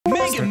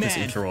start this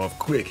intro off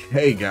quick.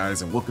 Hey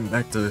guys, and welcome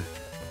back to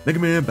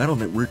Megaman Battle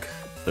Network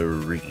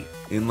 3.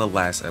 In the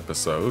last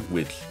episode,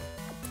 which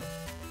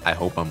I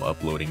hope I'm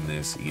uploading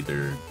this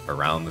either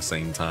around the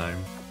same time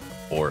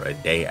or a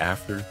day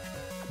after,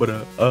 but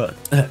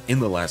in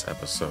the last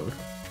episode,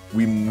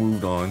 we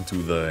moved on to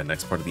the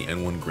next part of the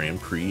N1 Grand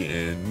Prix,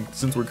 and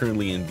since we're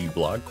currently in D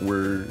block,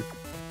 we're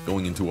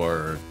going into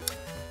our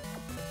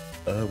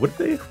what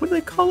do they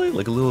call it?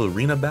 Like a little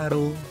arena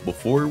battle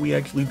before we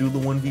actually do the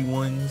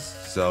 1v1s.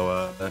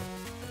 So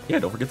yeah,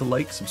 don't forget to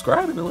like,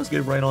 subscribe, and then let's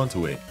get right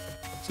onto it.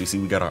 So you see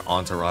we got our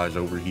entourage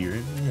over here.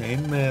 Hey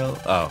Mel.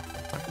 Oh,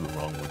 I'm talking the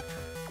wrong one.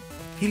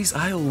 Hades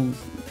Isle,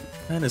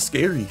 kinda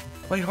scary.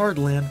 Fight hard,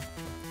 Lan.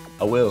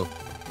 I will.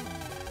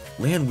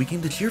 Lan, we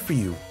came to cheer for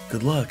you.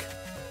 Good luck.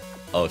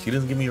 Oh, she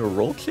doesn't give me a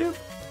roll chip?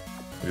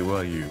 What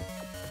about you?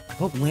 I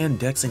hope Lan,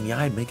 Dex, and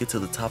Yai make it to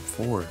the top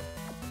 4.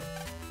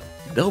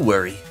 Don't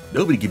worry,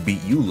 nobody can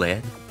beat you,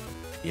 lad.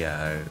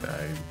 Yeah,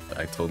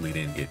 I totally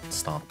didn't get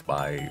stomped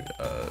by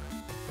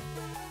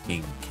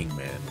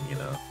Kingman, you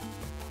know.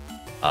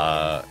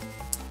 I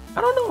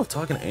don't know if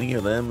talking to any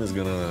of them is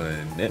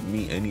gonna net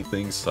me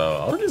anything, so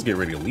I'll just get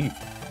ready to leave.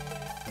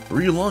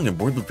 Hurry along and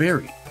board the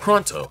ferry.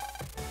 Pronto.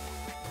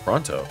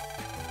 Pronto.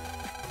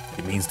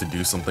 It means to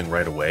do something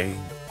right away.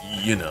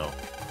 You know.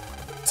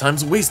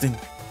 Time's wasting.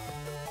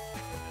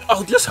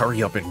 I'll just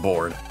hurry up and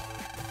board.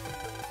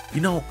 You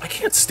know, I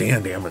can't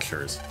stand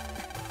amateurs.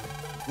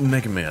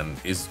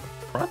 Megaman, is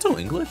Pronto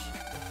English?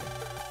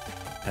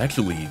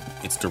 Actually,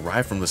 it's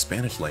derived from the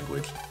Spanish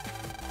language.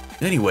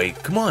 Anyway,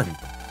 come on.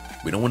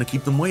 We don't want to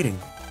keep them waiting.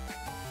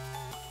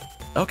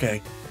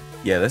 Okay.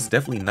 Yeah, that's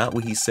definitely not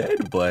what he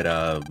said, but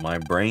my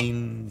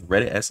brain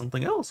read it as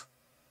something else.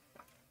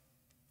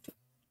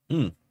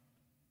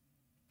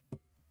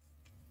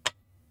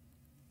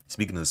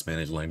 Speaking of the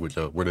Spanish language,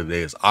 word of the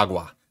day is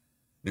agua.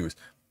 Anyways,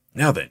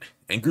 now then,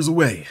 anchors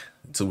away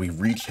until we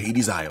reach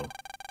Hades Isle.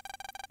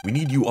 We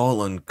need you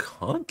all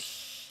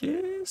unconscious?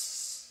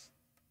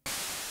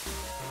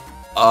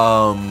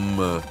 I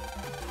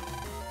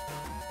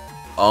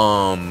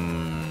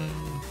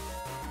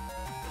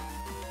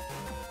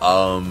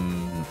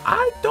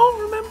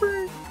don't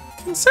remember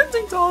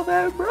consenting to all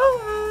that, bro.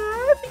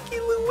 I think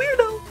you're a little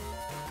weirdo.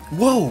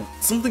 Whoa,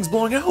 something's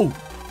blowing out.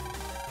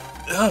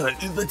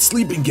 That's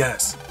sleeping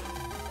gas.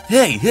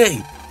 Hey,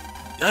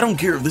 I don't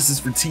care if this is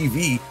for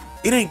TV.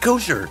 It ain't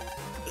kosher.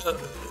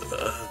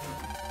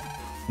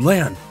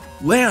 Lan.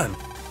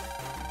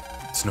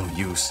 It's no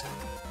use.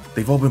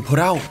 They've all been put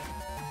out.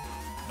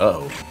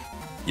 Uh-oh.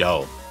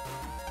 Yo.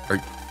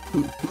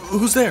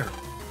 Who's there?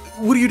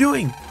 What are you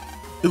doing?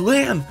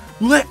 Lan.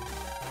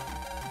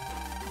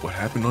 What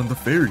happened on the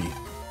ferry?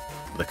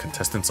 The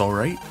contestants all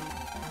right?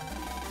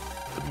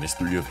 The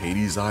mystery of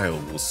Hades Isle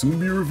will soon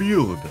be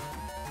revealed.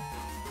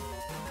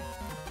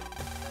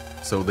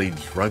 So they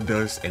drugged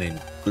us and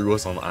then threw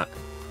us on the...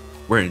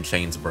 We're in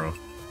chains, bro.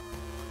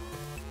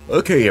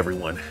 Okay,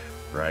 everyone.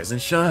 Rise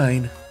and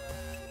shine.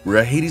 We're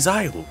at Hades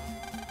Isle.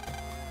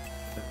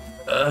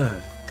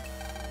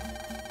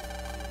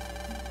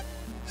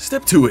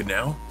 Step to it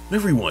now.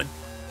 Everyone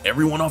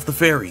off the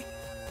ferry.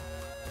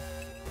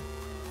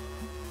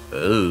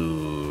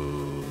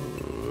 Oh,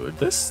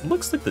 this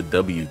looks like the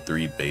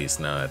W3 base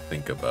now I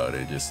think about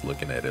it, just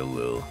looking at it a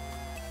little.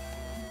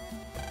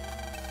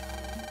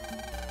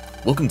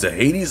 Welcome to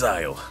Hades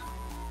Isle.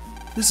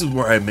 This is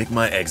where I make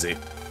my exit.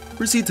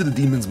 Proceed to the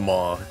Demon's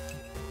Maw.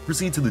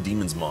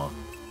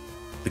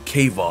 The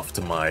cave off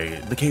to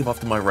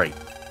my right.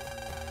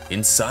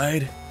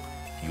 Inside,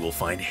 you will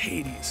find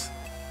Hades.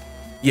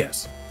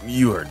 Yes,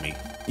 you heard me.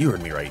 You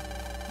heard me right.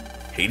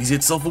 Hades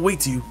itself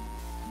awaits you.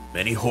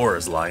 Many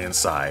horrors lie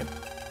inside.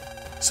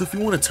 So if you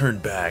want to turn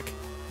back,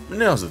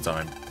 now's the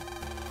time.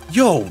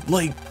 Yo,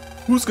 like,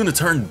 who's gonna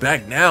turn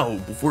back now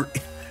before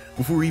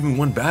even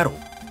one battle?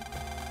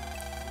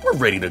 We're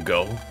ready to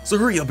go, so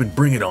hurry up and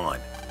bring it on.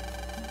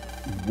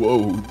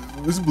 Whoa,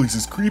 this place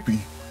is creepy.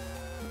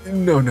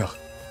 No.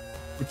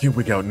 We can't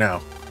wig out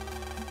now.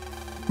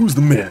 Who's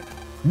the man?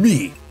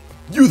 Me.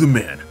 You the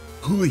man.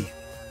 Hui.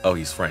 Oh,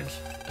 he's French.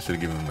 I should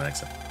have given him an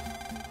accent.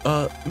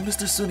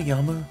 Mr.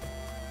 Suniyama,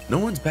 no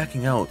one's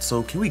backing out,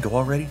 so can we go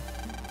already?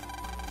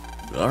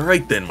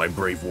 Alright then, my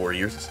brave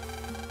warriors.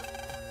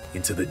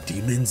 Into the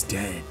demon's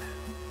den.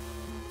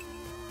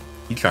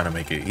 He's trying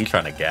to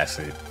gas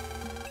it.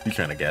 He's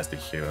trying to gas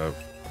this shit up.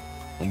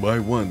 One by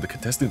one, the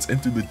contestants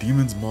enter the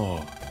demon's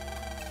maw.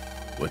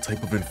 What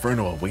type of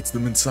inferno awaits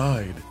them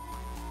inside?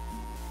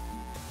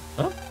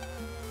 Huh?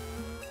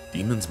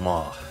 Demon's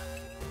maw.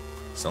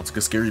 Sounds like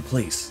a scary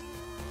place.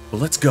 But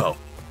let's go.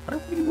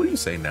 What do you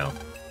say now?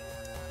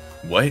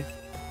 What?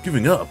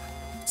 Giving up?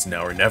 It's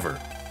now or never.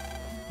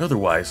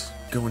 Otherwise,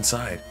 go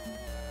inside.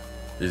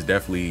 There's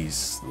definitely,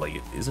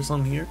 like, is there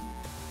something here?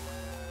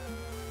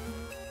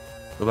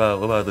 What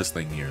about this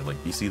thing here? Like,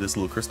 you see this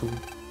little crystal?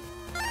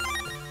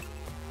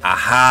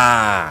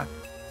 Aha!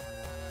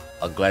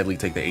 I'll gladly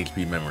take the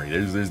HP memory.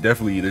 There's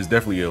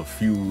definitely a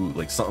few,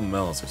 like, something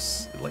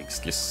else, or like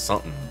just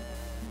something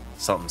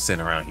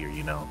sitting around here,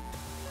 you know.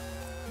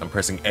 I'm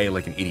pressing A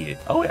like an idiot.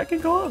 Oh, I can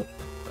go up.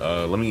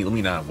 Let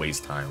me not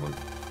waste time.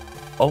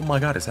 Oh my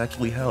god, it's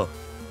actually hell.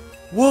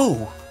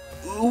 Whoa!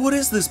 What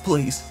is this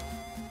place?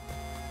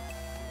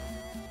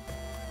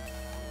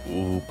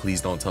 Oh,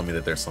 please don't tell me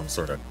that there's some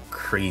sort of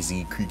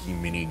crazy, creaky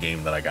mini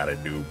game that I gotta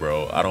do,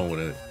 bro. I don't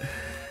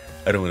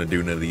wanna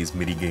do none of these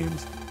mini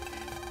games.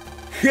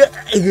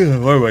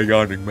 Why am I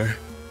yawning, man?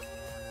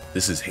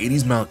 This is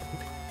Hades Mountain.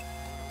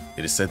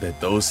 It is said that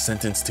those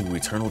sentenced to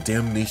eternal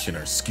damnation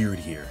are skewered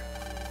here.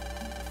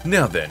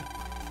 Now then,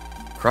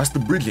 cross the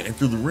bridge and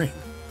enter the ring.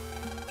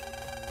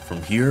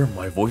 From here,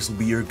 my voice will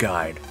be your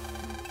guide.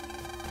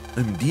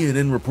 I'm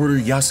DNN reporter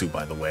Yasu,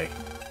 by the way.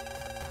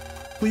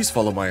 Please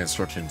follow my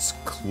instructions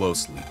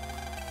closely.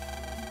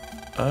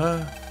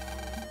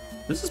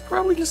 This is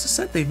probably just a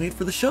set they made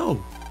for the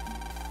show.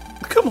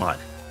 Come on,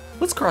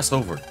 let's cross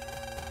over.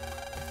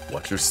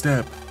 Watch your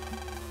step.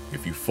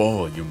 If you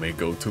fall, you may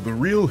go to the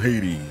real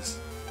Hades.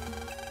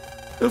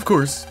 Of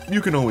course,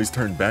 you can always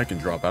turn back and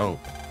drop out.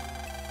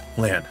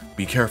 Lan,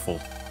 be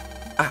careful.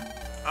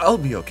 I'll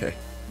be okay.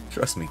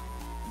 Trust me.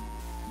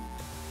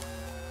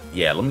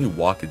 Yeah, let me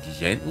walk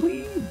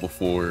gently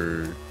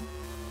before...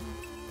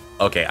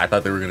 Okay, I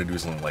thought they were gonna do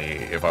something like,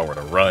 if I were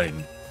to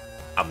run,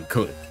 I'm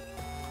good.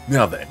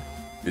 Now then,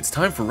 it's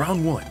time for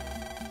round 1.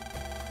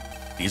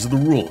 These are the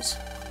rules.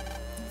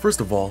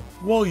 First of all,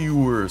 while you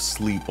were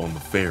asleep on the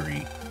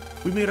ferry,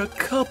 we made a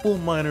couple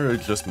minor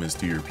adjustments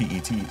to your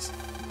PETs.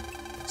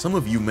 Some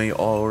of you may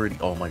already...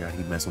 Oh my god,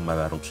 he messed with my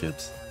battle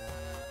chips.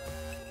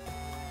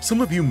 Some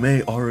of you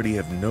may already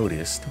have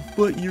noticed,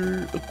 but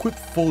your equipped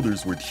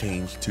folders were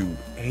changed to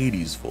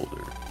Hades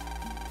folder.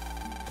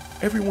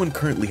 Everyone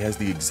currently has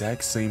the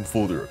exact same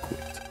folder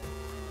equipped.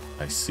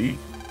 I see.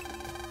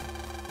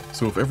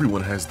 So if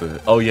everyone has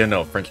the... Oh yeah,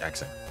 no, French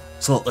accent.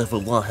 So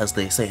everyone has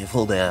the same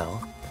folder.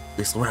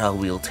 This round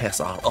will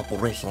test our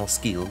operational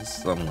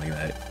skills. Something like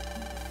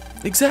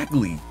that.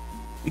 Exactly.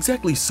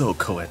 Exactly so,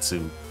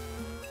 Koetsu.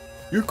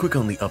 You're quick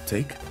on the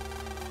uptake.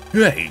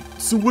 Hey,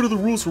 so what are the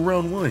rules for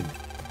round 1?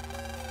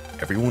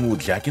 Everyone will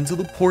jack into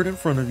the port in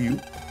front of you.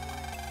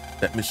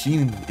 That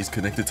machine is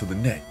connected to the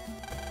net.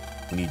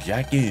 When you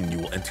jack in, you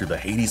will enter the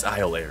Hades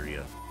Isle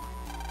area.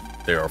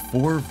 There are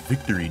 4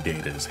 victory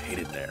datas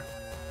hidden there.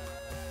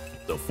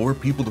 The 4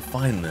 people to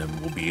find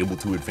them will be able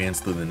to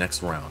advance to the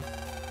next round.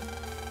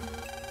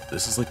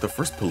 This is like the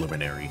first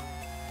preliminary.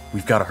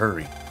 We've got to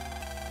hurry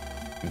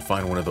and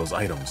find one of those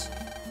items.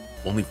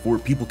 Only 4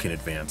 people can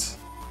advance.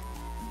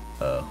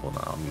 Hold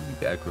on, I'm gonna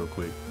be back real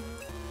quick.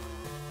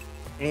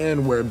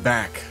 And we're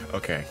back.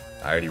 Okay,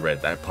 I already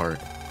read that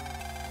part.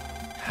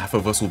 Half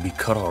of us will be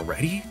cut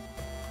already?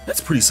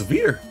 That's pretty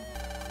severe.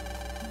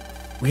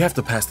 We have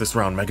to pass this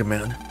round,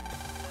 Megaman.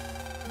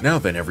 Now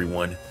then,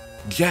 everyone,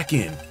 jack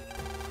in.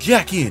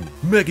 Jack in,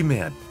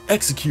 Megaman,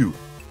 execute.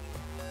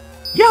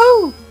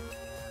 Yo!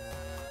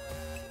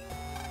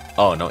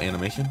 Oh, no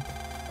animation?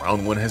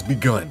 Round 1 has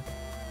begun.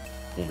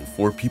 Only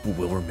 4 people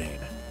will remain.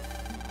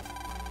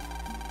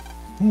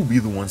 Who will be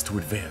the ones to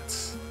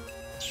advance?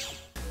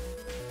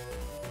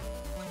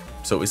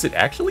 So is it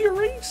actually a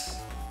race?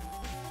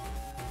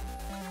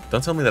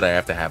 Don't tell me that I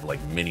have to have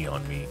like mini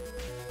on me.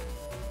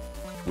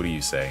 What do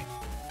you say?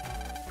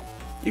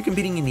 You're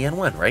competing in the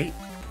N1, right?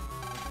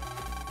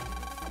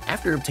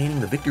 After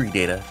obtaining the victory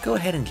data, go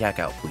ahead and jack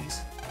out, please.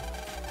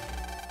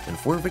 When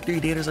 4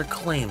 victory datas are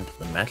claimed,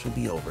 the match will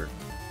be over.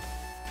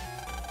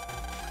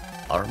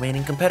 All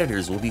remaining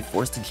competitors will be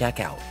forced to jack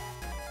out.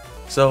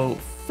 So,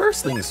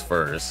 first things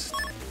first.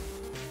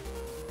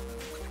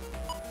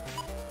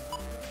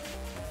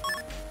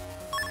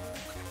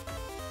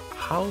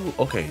 How?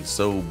 Okay,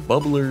 so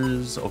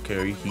bubblers,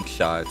 okay, heat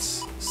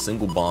shots,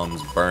 single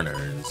bombs,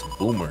 burners,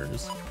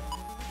 boomers.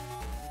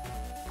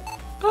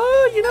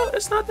 You know,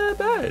 it's not that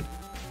bad.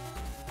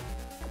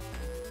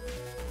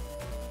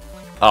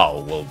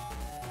 Oh, well,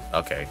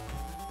 okay.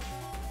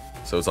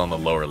 So it's on the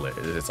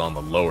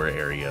lower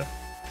area.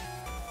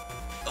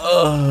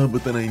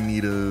 But then I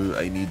need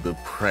the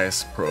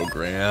press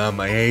program.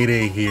 I hate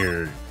it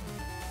here.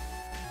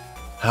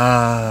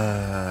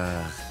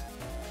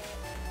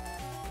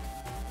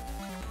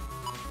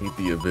 Hate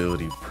the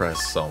ability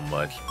press so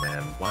much,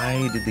 man.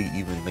 Why did they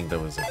even think that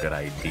was a good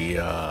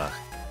idea?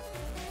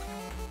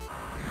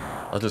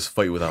 I'll just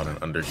fight without an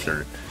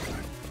undershirt.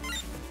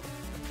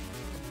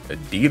 A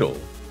Deedle?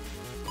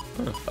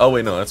 Huh. Oh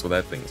wait, no, that's what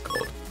that thing's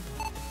called.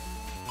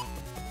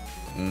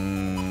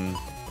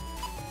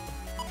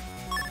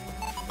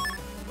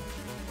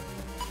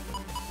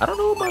 I don't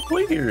know what my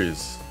play here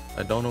is.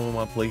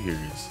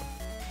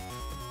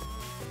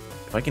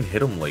 If I can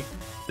hit him like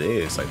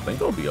this, I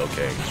think I'll be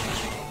okay.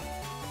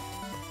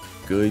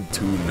 Good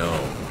to know.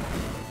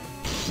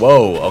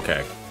 Whoa,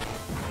 okay.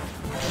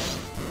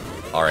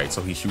 Alright,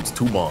 so he shoots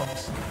 2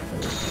 bombs.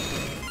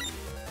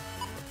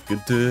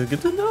 Good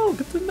to know,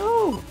 good to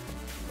know.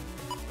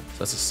 So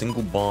that's a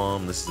single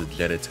bomb, this is a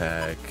jet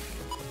attack.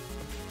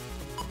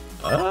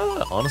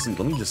 Honestly,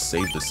 let me just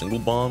save the single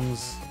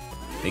bombs.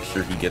 Make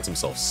sure he gets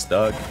himself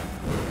stuck.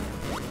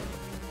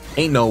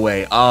 Ain't no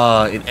way.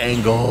 It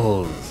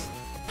angles.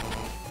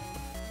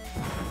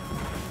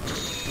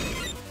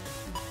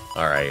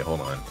 Alright,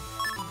 hold on.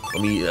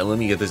 Let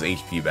me get this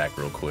HP back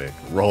real quick.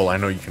 Roll, I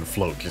know you can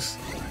float. Just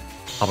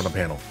hop on the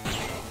panel.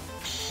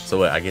 So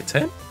what, I get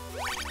 10?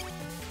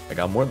 I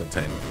got more than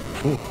 10.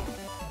 Cool.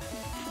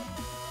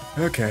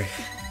 Okay.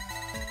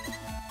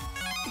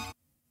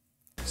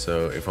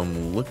 So if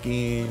I'm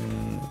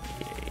looking,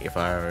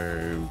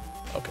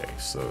 okay,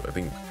 so I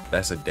think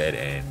that's a dead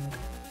end.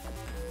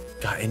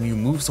 God, and you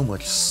move so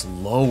much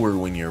slower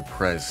when you're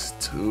pressed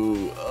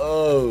too.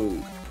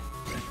 Oh.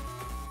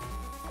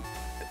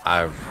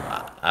 I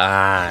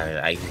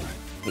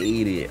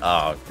hate it.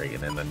 Oh, great.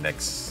 And then the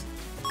next,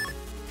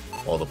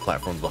 all the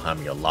platforms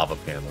behind me are lava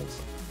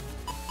panels.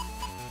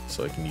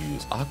 So I can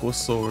use Aqua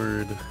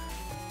Sword,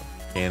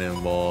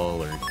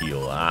 Cannonball, or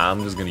Heal.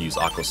 I'm just going to use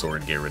Aqua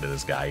Sword and get rid of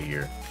this guy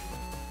here.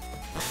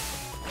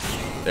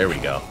 There we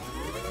go.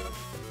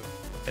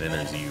 And then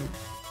there's you.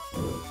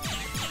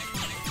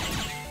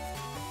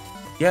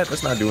 Yeah,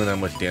 that's not doing that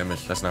much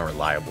damage. That's not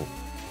reliable.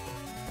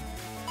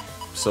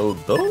 So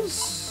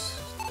those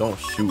don't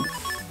shoot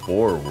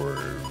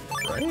forward,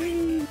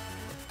 right?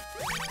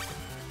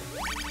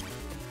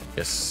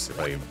 Yes,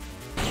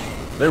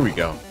 there we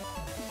go.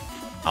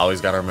 I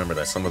always gotta remember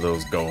that some of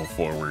those go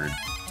forward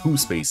 2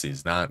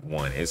 spaces, not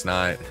 1. It's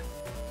not...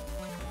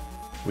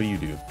 What do you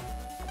do?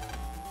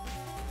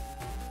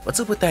 What's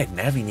up with that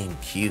Navi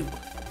named Q?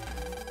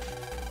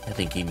 I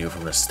think he knew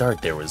from the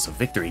start there was a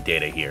victory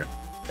data here.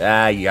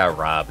 Ah, you got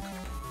robbed.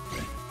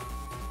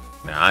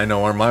 Now I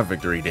know where my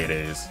victory data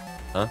is.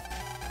 Huh?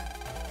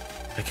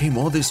 I came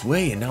all this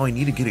way and now I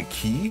need to get a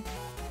key?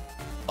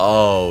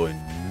 Oh,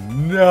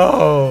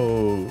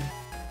 no!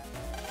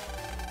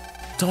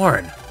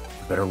 Darn!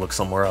 Better look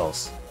somewhere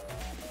else.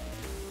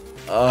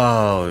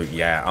 Oh,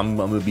 yeah, I'm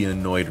gonna be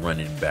annoyed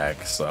running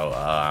back, so,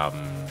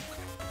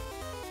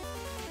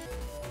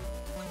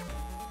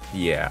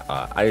 yeah,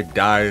 I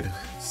died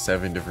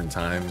 7 different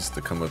times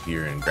to come up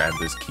here and grab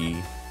this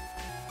key.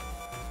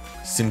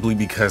 Simply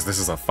because this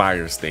is a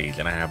fire stage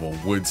and I have a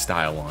wood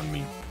style on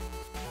me.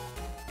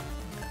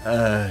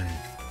 I'm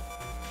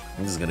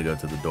just gonna go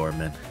to the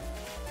doorman.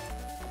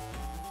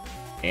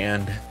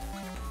 And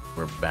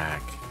we're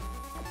back.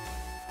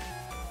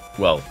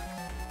 Well,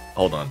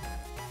 hold on.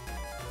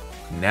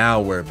 Now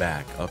we're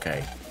back.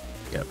 Okay.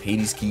 Yep,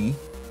 Hades key.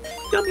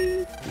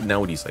 Yummy. Now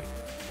what do you say?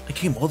 I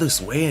came all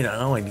this way and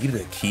now I needed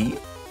a key?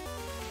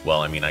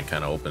 Well, I mean, I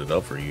kind of opened it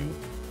up for you.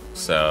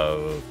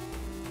 So...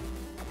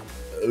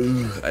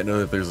 I know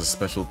that there's a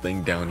special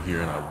thing down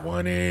here and I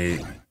want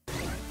it.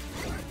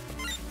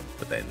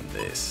 But then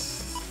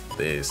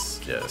this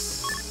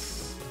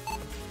just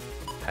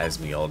has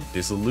me all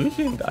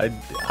disillusioned. I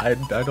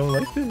don't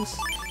like this.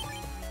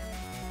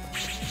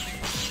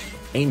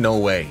 Ain't no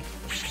way.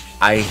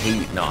 I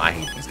hate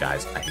these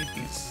guys. I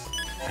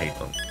hate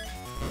them.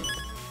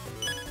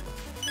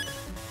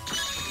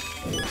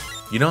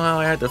 You know how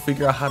I had to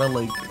figure out how to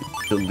like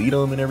delete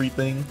them and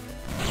everything?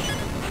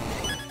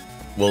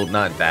 Well,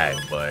 not that,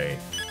 but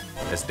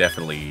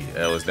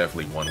that was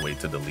definitely one way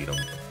to delete them.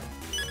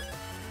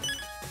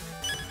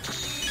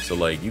 So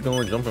like, you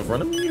gonna jump in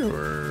front of me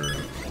or?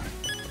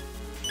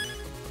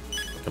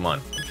 Come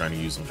on, I'm trying to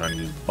use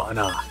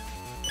Bana.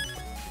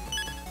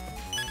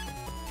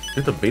 You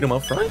have to bait him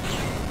up front?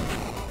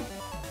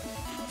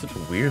 Such a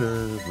weird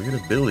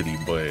ability,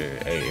 but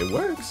hey, it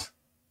works.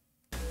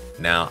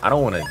 Now, I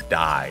don't want to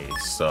die,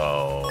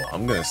 so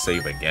I'm gonna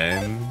save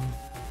again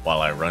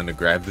while I run to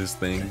grab this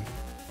thing.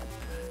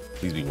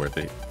 Please be worth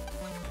it.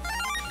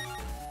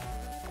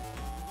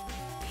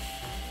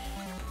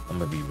 I'm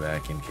gonna be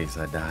back in case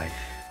I die.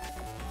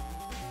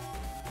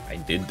 I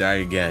did die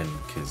again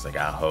because I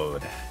got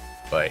hoed,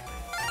 but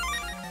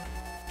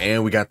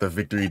and we got the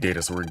victory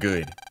data, so we're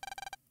good.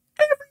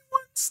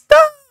 Everyone,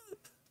 stop!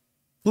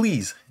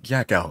 Please,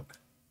 jack out.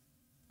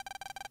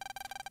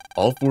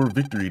 All 4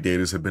 victory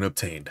datas have been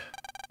obtained.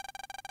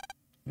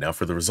 Now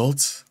for the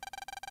results.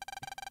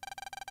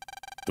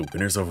 The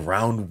winners of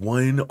round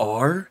 1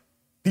 are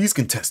these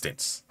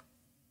contestants.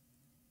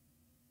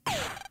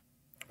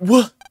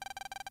 What?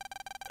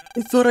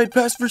 I thought I'd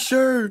pass for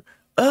sure.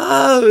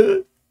 Ah!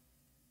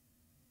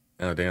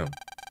 Oh, damn.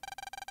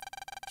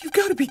 You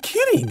gotta be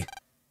kidding.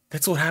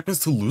 That's what happens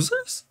to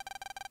losers?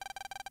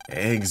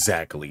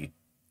 Exactly.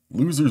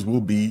 Losers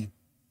will be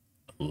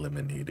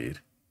eliminated.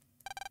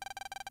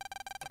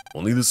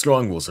 Only the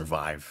strong will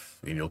survive,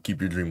 and you'll keep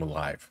your dream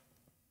alive.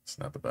 It's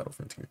not the Battle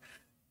Frontier.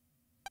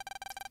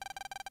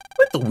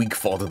 Let the weak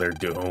fall to their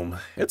doom.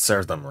 It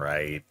serves them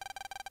right.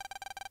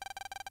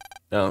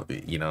 No,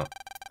 you know,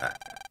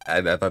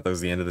 I thought that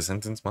was the end of the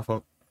sentence. My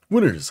fault.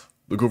 Winners,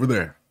 look over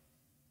there.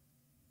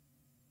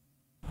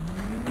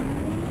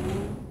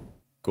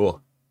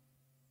 Cool.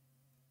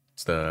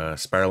 It's the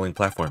spiraling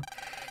platform.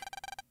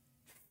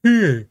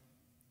 Here.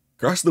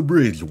 Cross the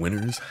bridge,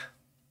 winners.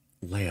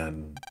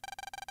 Land.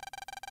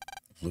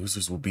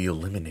 Losers will be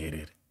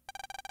eliminated.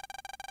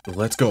 But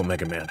let's go,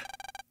 Megaman.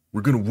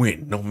 We're gonna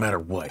win, no matter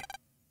what.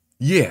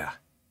 Yeah!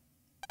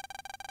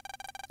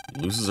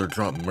 Losers are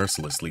dropped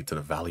mercilessly to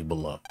the valley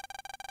below.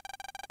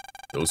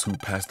 Those who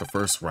pass the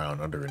first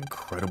round under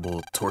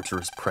incredible,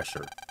 torturous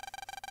pressure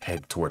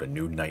head toward a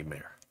new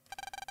nightmare.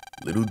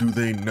 Little do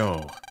they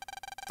know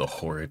the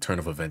horrid turn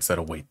of events that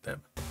await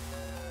them.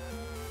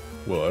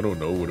 Well, I don't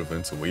know what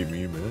events await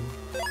me, man.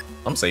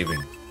 I'm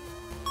saving.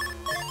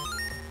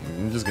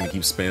 I'm just gonna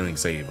keep spamming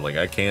save. Like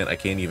I can't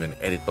even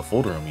edit the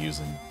folder I'm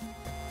using.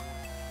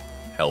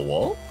 Hell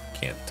wall?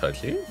 Can't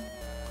touch it.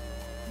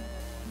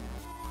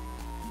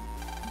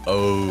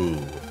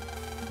 Oh,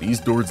 these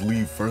doors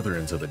lead further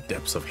into the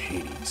depths of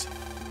Hades.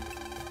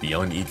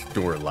 Beyond each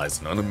door lies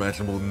an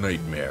unimaginable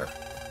nightmare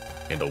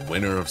and a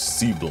winner of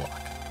C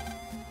block.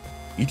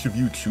 Each of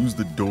you choose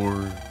the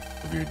door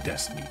of your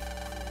destiny.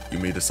 You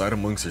may decide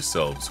amongst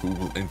yourselves who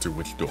will enter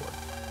which door.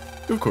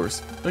 Of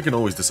course, I can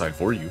always decide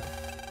for you.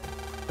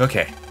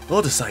 Okay,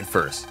 I'll decide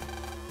first.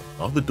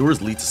 All the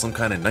doors lead to some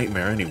kind of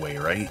nightmare anyway,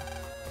 right?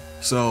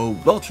 So,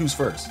 I'll choose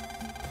first.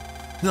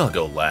 I'll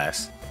go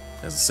last.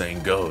 As the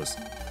saying goes,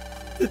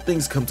 good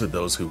things come to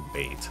those who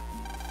wait.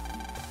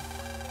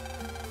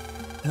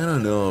 I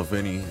don't know if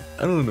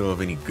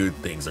any good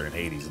things are in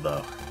Hades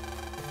though.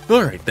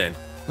 Alright then,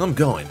 I'm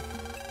going.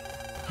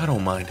 I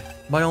don't mind.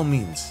 By all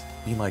means,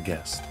 be my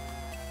guest.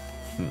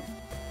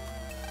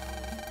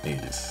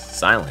 He's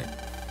silent.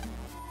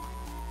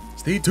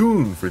 Stay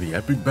tuned for the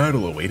epic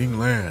battle awaiting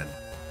land.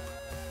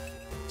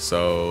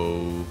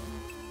 So,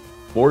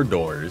 4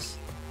 doors.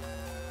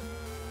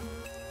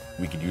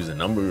 We could use a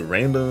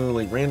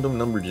random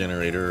number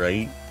generator,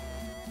 right?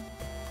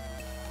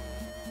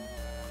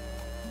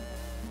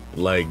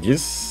 Like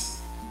just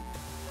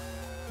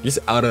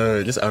out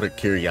of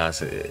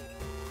curiosity,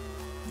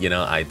 you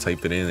know, I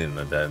typed it in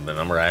and the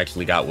number I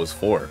actually got was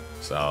 4.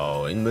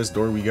 So in this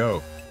door we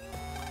go.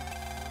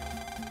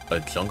 A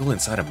jungle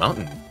inside a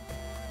mountain.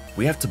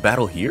 We have to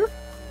battle here?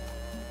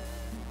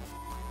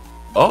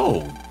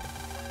 Oh!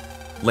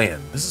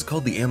 Land. This is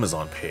called the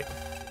Amazon Pit.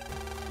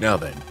 Now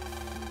then,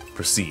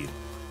 proceed.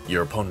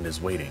 Your opponent is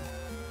waiting.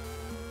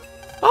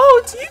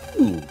 Oh, it's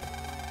you!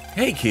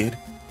 Hey kid,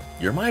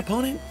 you're my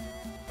opponent?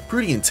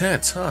 Pretty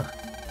intense, huh?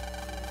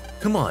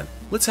 Come on,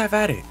 let's have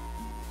at it.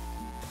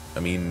 I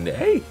mean,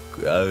 hey,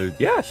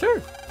 yeah,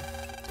 sure.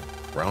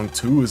 Round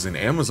 2 is an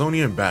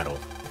Amazonian battle.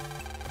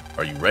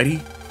 Are you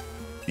ready?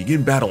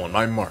 Begin battle on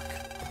my mark.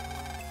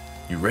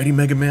 You ready,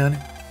 Megaman?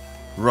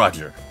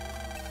 Roger.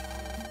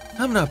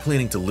 I'm not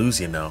planning to lose,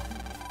 you know.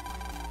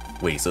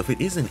 Wait, so if it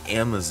is an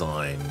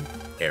Amazon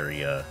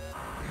area,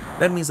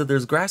 that means that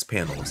there's grass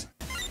panels.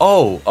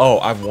 Oh,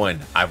 I've won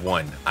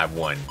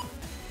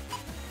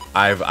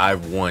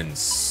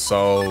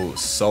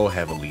so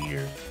heavily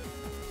here.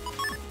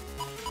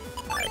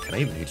 Can I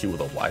even hit you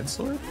with a wide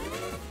sword?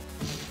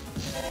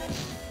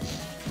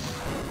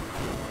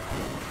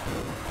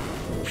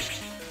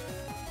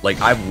 Like,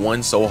 I've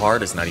won so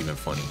hard, it's not even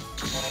funny.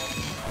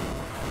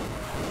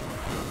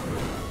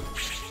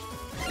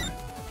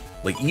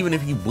 Like, even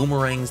if he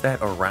boomerangs that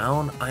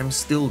around, I'm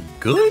still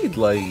good.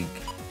 Like,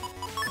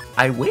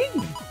 I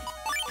win.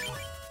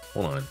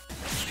 Hold on.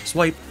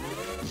 Swipe.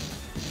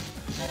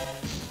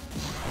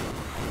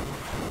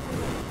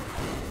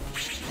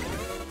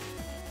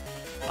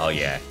 Oh,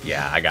 yeah.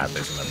 Yeah, I got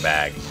this in the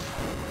bag.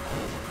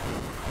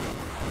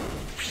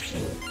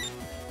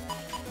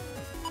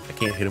 I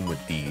can't hit him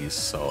with these,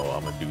 so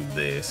I'm gonna do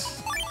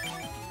this.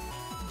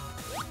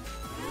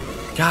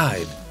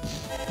 God.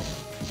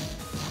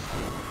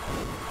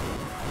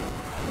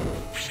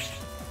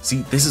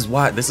 See, this is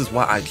why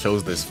I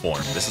chose this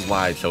form. This is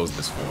why I chose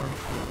this form.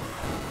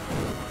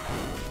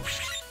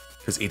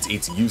 Because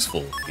it's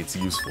useful. It's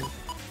useful.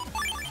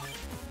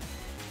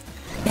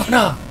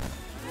 No!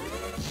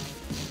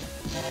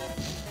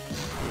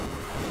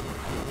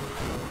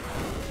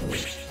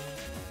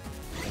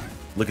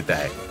 Look at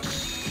that.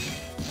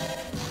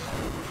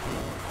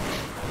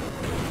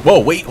 Whoa,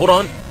 wait, hold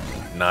on.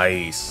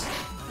 Nice.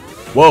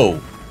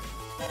 Whoa.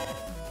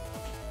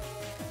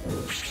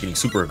 Getting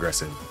super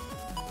aggressive.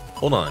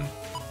 Hold on.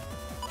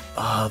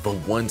 The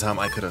one time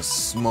I could have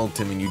smoked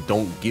him and you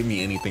don't give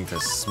me anything to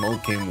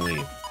smoke him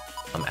with.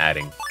 I'm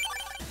adding.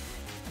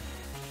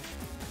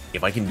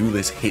 If I can do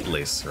this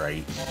hitless,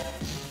 right?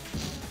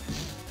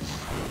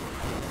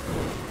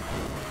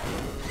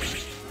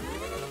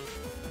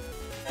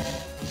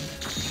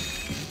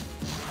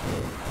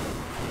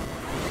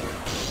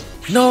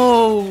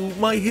 No!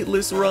 My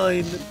hitless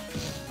run!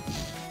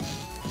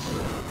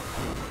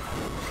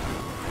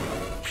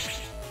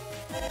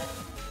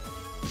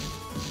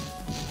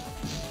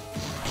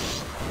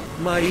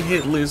 My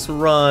hitless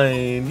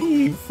run!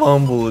 He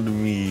fumbled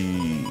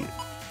me!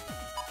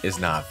 It's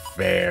not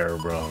fair,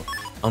 bro.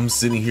 I'm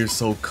sitting here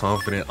so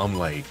confident. I'm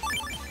like,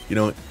 you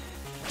know,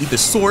 eat the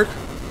sword.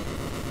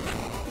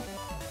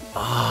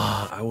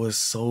 Ah, I was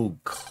so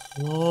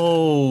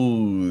close.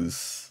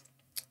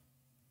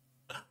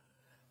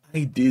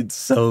 I did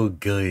so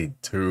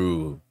good,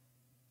 too.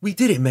 We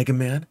did it,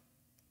 Megaman.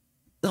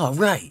 All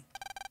right.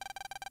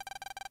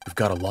 We've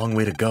got a long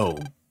way to go,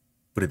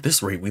 but at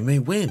this rate, we may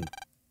win.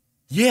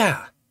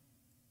 Yeah.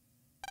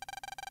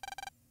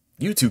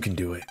 You two can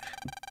do it.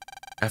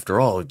 After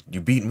all, you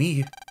beat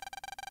me.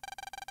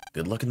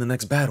 Good luck in the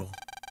next battle.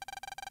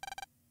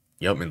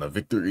 Yup, and the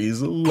victory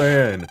is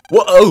Lan.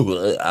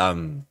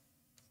 Whoa!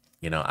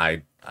 You know,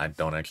 I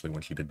don't actually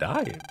want you to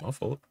die. My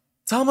fault.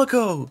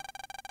 Tamako!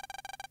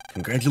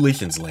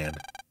 Congratulations, Lan.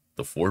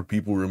 The 4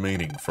 people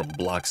remaining from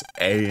blocks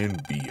A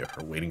and B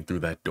are waiting through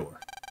that door.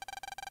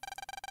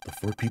 The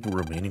 4 people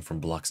remaining from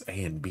blocks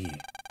A and B.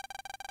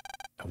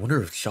 I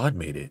wonder if Shad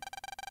made it.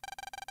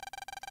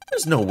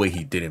 There's no way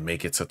he didn't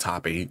make it to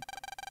top 8.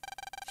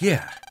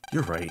 Yeah,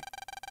 you're right.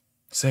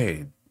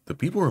 Say, the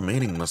people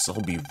remaining must all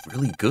be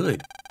really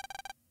good.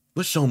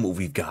 Let's show them what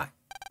we've got.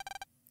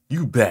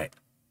 You bet.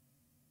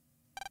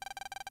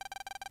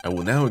 I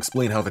will now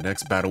explain how the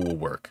next battle will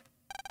work.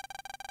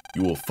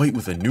 You will fight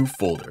with a new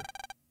folder.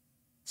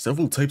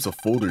 Several types of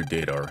folder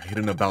data are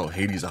hidden about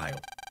Hades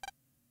Isle.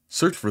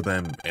 Search for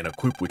them and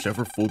equip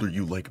whichever folder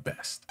you like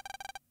best.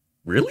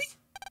 Really?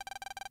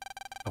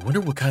 I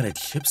wonder what kind of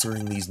chips are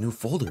in these new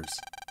folders.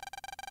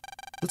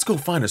 Let's go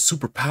find a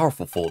super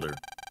powerful folder.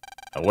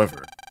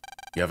 However,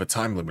 you have a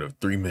time limit of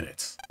 3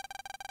 minutes.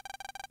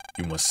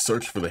 You must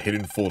search for the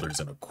hidden folders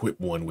and equip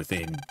one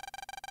within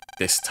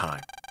this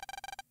time.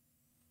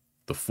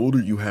 The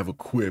folder you have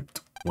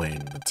equipped when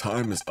the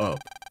time is up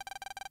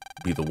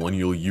will be the one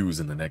you'll use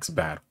in the next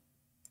battle.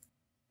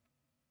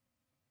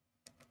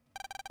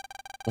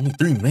 Only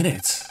 3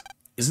 minutes?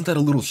 Isn't that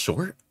a little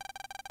short?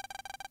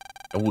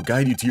 I will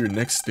guide you to your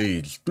next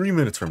stage 3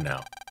 minutes from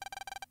now.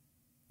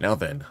 Now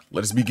then,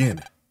 let us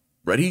begin.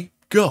 Ready?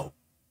 Go!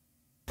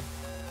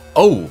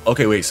 Oh,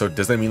 okay, wait, so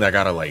does that mean I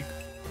gotta, like,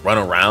 run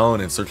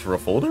around and search for a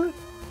folder?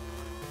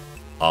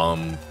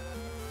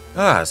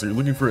 So you're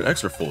looking for an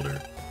extra folder.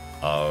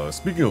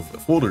 Speaking of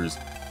folders,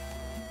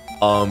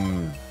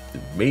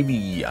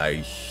 maybe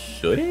I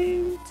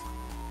shouldn't?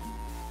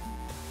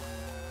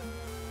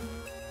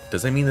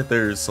 Does that mean that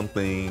there's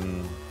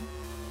something,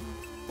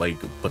 like,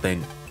 but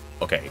then,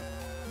 okay.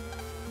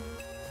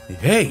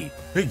 Hey,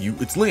 you,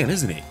 it's Lan,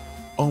 isn't it?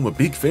 Oh, I'm a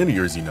big fan of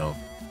yours, you know.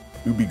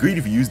 It would be great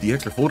if you used the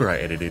extra folder I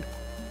edited.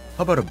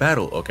 How about a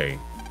battle? Okay.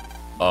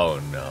 Oh,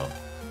 no.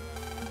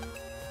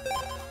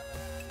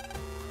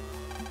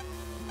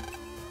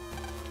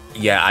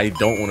 Yeah, I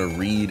don't want to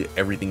read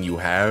everything you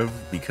have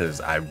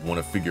because I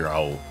want to figure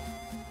out...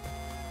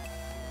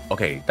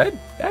 Okay, that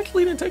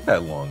actually didn't take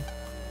that long.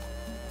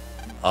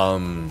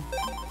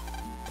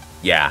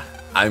 Yeah,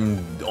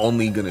 I'm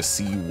only gonna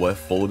see what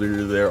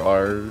folder there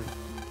are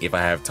if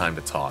I have time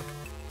to talk.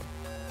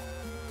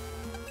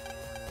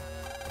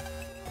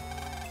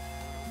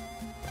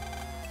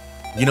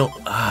 You know,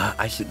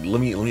 I should let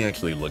me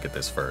actually look at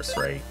this first,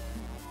 right?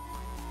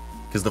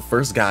 Because the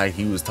first guy,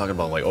 he was talking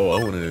about like, oh,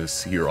 I want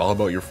to hear all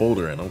about your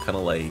folder, and I'm kind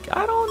of like,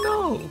 I don't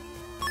know.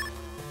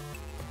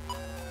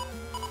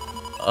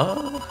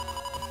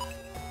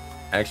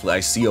 Actually, I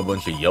see a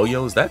bunch of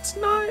yo-yos. That's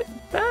not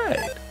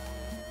bad.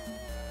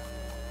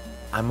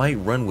 I might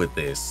run with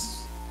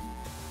this.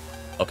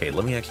 Okay,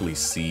 let me actually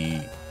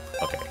see.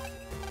 Okay.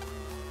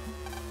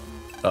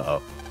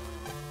 Uh-oh.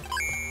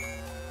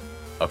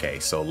 Okay,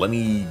 so let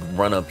me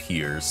run up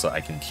here so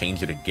I can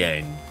change it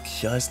again,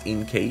 just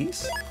in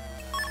case.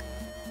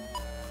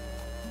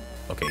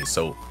 Okay,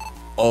 so,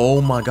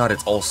 oh my god,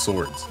 it's all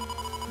swords.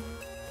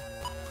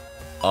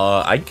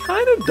 I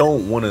kind of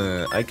don't want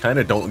to, I kind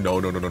of don't,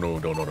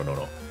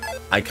 no.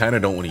 I kind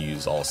of don't want to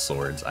use all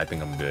swords. I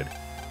think I'm good.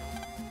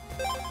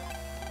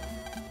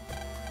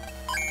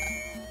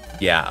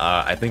 Yeah,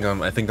 I think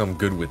I'm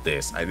good with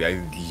this. I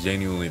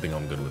genuinely think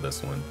I'm good with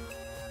this one.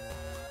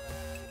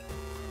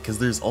 Because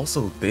there's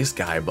also this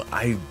guy, but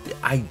I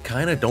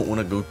kind of don't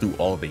want to go through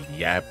all the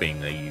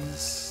yapping that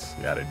he's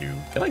got to do.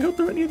 Can I go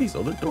through any of these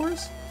other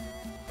doors?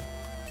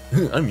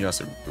 I'm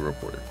Yasser, the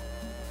reporter.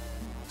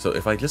 So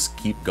if I just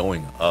keep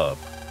going up,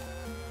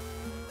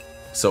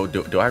 so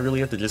do I really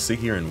have to just sit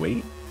here and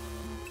wait?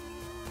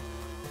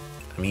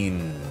 I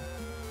mean,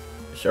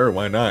 sure,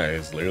 why not?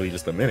 It's literally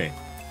just a minute.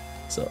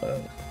 So,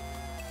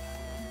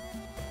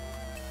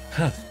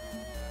 how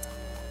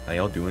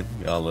y'all doing?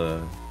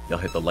 Y'all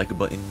hit the like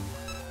button?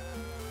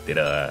 Did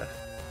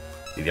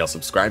y'all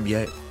subscribe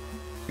yet?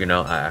 You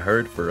know, I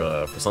heard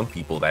for some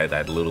people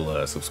that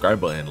little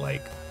subscribe button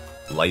like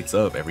lights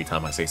up every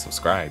time I say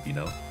subscribe, you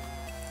know.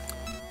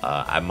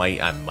 I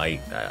might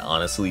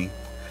honestly,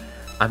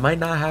 I might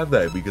not have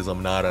that because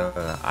I'm not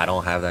I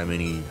don't have that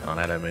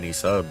many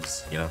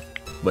subs, you know.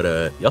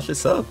 But y'all should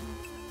sub.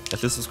 Y'all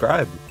should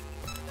subscribe.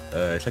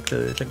 Check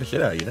the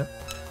shit out, you know.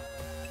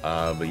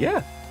 But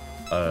yeah,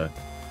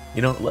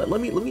 you know,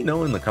 let me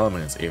know in the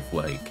comments if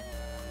like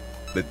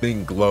the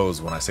thing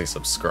glows when I say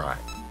subscribe.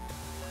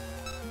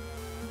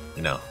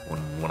 You know,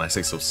 when I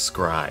say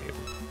subscribe,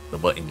 the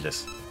button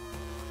just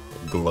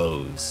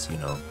glows, you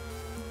know,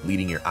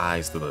 leading your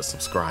eyes to the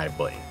subscribe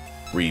button,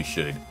 where you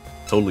should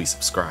totally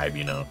subscribe,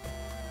 you know.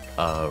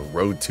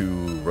 Road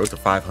to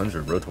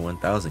 500, road to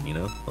 1,000, you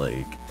know,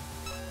 like,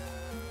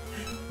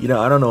 you know,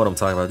 I don't know what I'm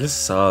talking about.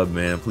 Just sub,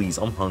 man, please.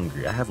 I'm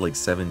hungry. I have like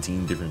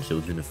 17 different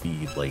children to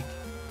feed. Like,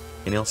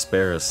 can y'all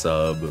spare a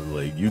sub?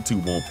 Like,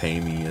 YouTube won't pay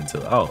me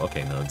until, oh,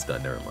 okay, no, it's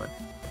done. Never mind.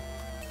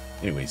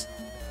 Anyways,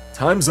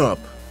 time's up.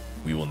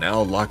 We will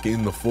now lock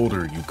in the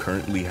folder you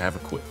currently have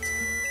equipped.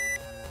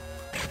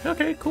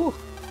 Okay, cool.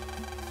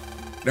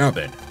 Now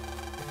then,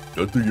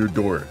 go through your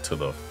door to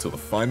the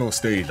final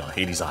stage on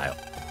Hades Isle.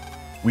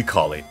 We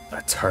call it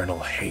Eternal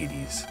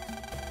Hades.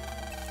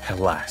 At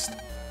last,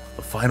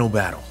 the final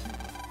battle.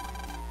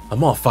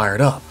 I'm all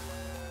fired up.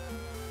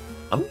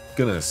 I'm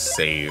gonna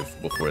save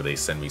before they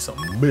send me some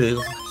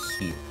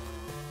bullshit.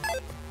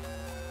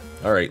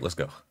 Alright, let's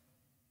go.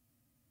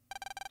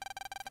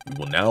 We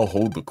will now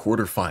hold the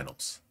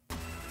quarterfinals.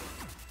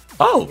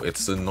 Oh,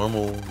 it's a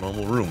normal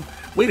room.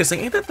 Wait a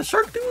second, ain't that the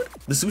shark dude?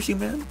 The sushi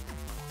man?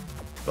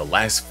 The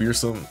last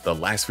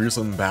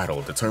fearsome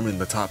battle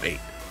determined the top 8.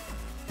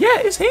 Yeah,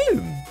 it's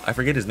him. I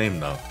forget his name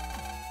though.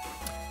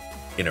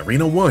 In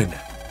Arena 1,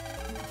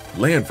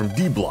 Land from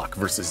D block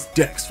versus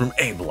Dex from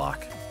A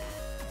block.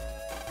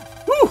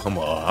 Woo, I'm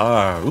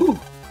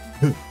about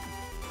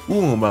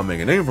to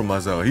make a name for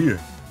myself here.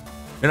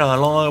 You know how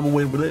long I've been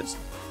waiting for this?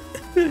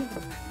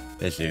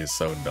 That shit is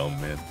so dumb,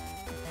 man.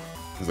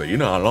 He's like, you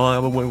know how long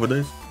I've been waiting for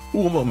this?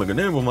 Ooh, I'm about to make a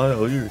name for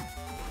myself here.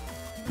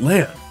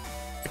 Land,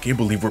 I can't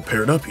believe we're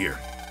paired up here.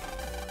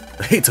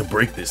 I hate to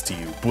break this to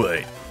you,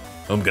 but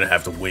I'm gonna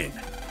have to win.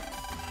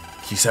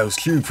 He's house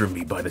cheered for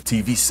me by the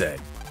TV set.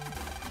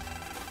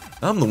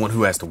 I'm the one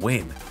who has to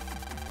win.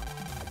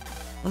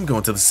 I'm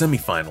going to the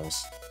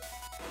semifinals.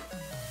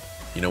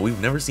 You know,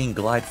 we've never seen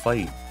Glide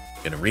fight.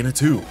 In Arena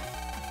 2,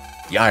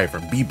 the I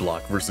from B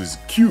block versus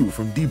Q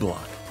from D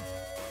block.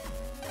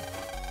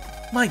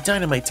 My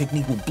dynamite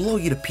technique will blow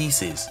you to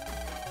pieces.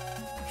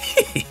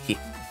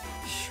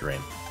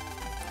 Shrimp.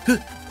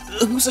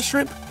 Who's a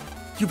shrimp?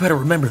 You better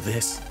remember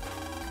this.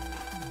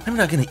 I'm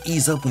not gonna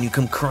ease up when you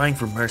come crying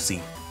for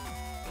mercy.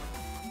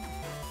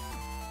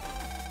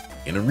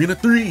 In Arena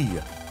 3,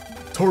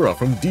 Tora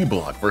from D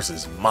block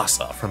versus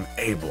Masa from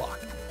A block.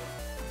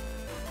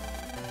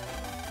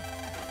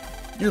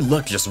 Your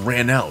luck just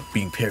ran out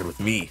being paired with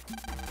me.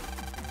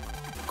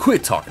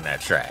 Quit talking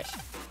that trash.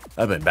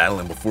 I've been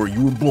battling before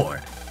you were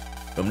born.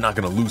 I'm not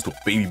gonna lose to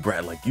a baby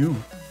brat like you.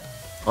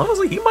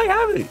 Honestly, he might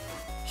have it.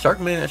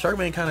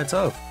 Sharkman kinda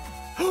tough.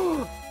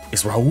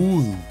 It's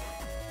Raul.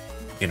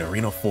 In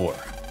Arena 4,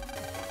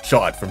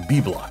 Chad from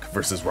B block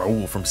versus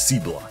Raul from C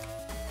block.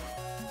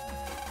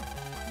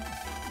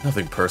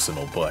 Nothing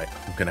personal, but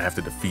I'm gonna have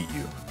to defeat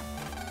you.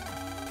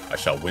 I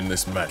shall win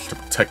this match to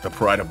protect the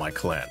pride of my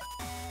clan.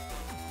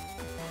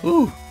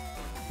 Ooh.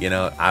 You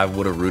know, I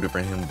would have rooted for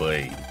him,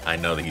 but I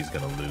know that he's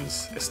gonna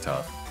lose. It's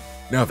tough.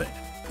 Now then,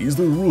 these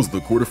are the rules of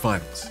the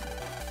quarterfinals.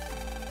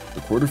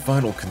 The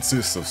quarterfinal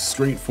consists of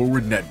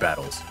straightforward net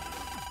battles.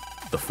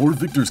 The 4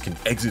 victors can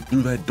exit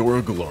through that door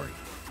of glory.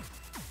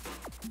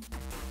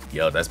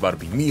 Yo, that's about to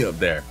be me up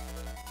there.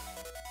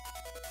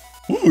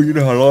 Ooh, you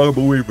know how long I've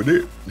been waiting for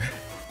this.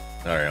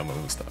 Alright, I'm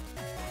gonna stop.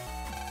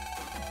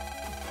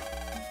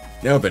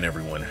 Now then,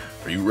 everyone,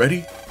 are you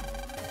ready?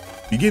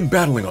 Begin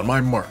battling on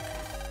my mark.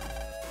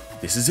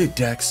 This is it,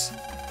 Dex.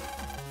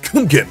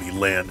 Come get me,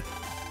 Lan.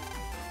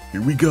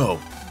 Here we go.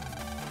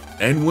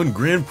 N1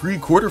 Grand Prix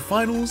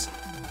quarterfinals.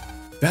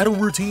 Battle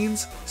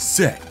routines,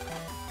 set,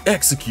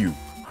 execute.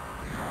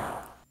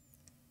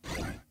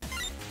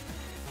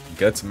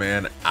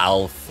 Gutsman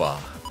Alpha.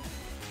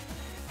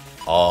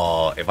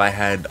 Oh, if I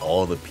had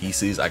all the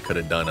pieces, I could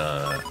have done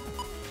a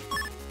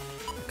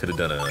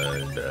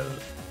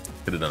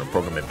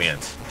program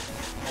advance.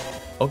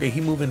 Okay,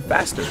 he moving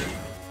faster.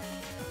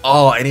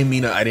 Oh, I didn't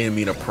mean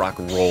a proc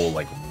roll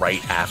like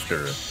right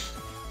after.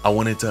 I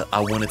wanted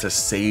to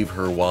save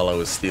her while I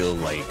was still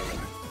like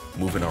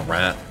moving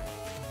around.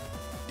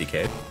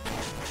 Dickhead.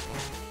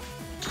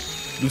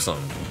 Do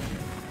something.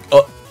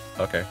 Oh,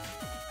 okay.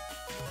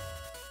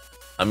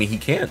 I mean, he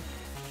can't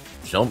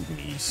jump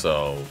me,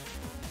 so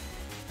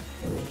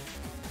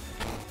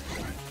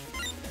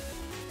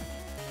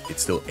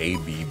it's still A,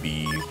 B,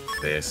 B,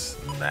 this,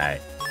 and that.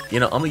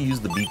 You know, I'm gonna use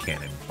the B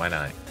cannon. Why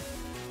not?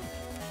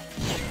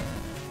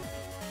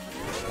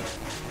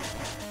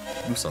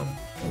 Do something.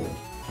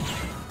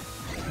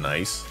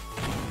 Nice.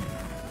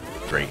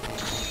 Great.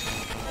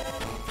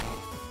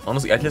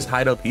 Honestly, I just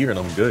hide up here and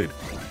I'm good.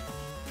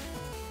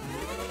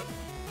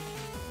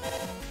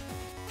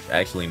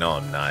 Actually, no,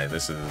 I'm not.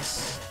 This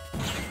is...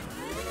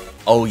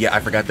 Oh, yeah, I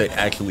forgot that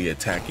actually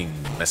attacking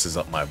messes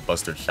up my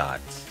buster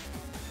shots.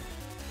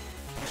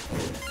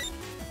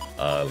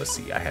 Let's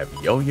see. I have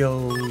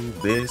Yo-Yo,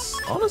 this.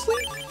 Honestly,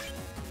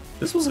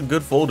 this was a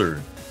good folder.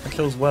 I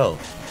chose well.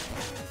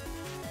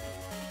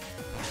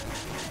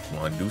 Come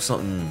on, do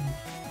something.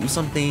 Do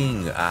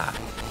something. Ah,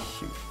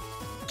 shoot.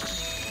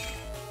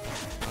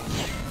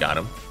 Got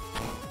him.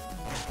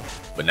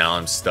 But now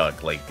I'm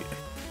stuck. Like,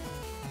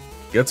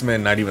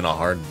 Gutsman not even a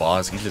hard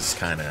boss. He just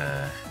kind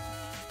of...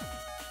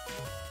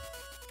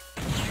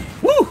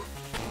 Woo!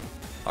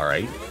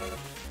 Alright.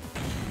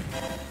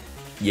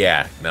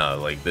 Yeah, no,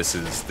 like, this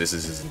is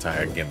his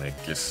entire gimmick.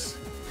 Just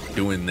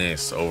doing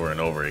this over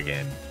and over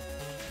again.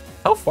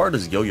 How far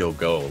does Yo-Yo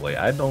go? Like,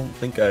 I don't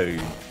think I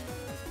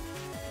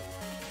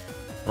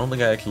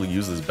actually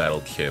use this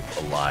battle chip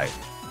a lot.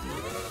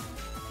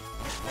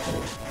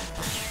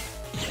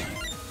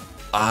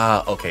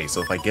 Ah, okay,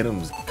 so if I get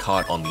him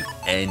caught on the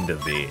end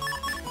of it,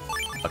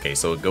 Okay,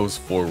 so it goes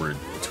forward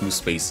 2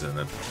 spaces and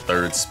the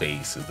 3rd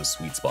space is the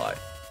sweet spot.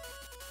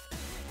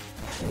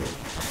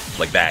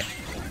 Like that.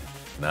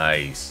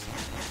 Nice.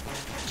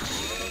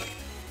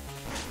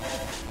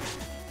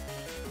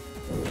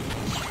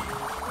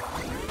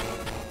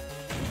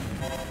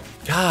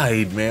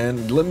 God,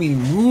 man, let me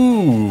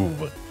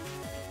move.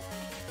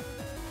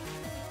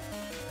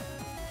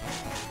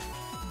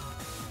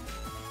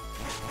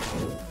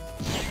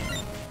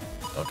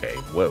 Okay,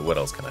 what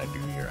else can I do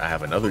here? I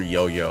have another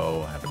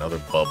yo-yo, I have another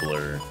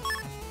bubbler.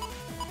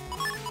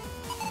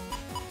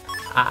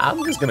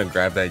 I'm just gonna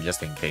grab that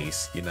just in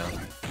case, you know?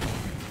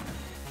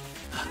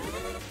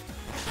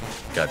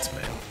 Guts,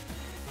 man.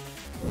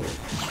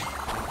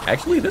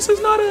 Actually, this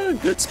is not a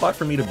good spot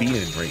for me to be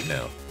in right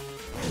now.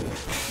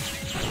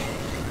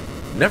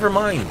 Never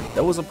mind.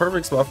 That was a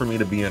perfect spot for me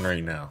to be in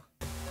right now.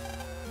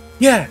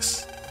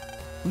 Yes!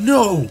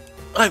 No!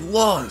 I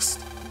lost!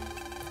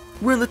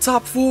 We're in the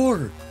top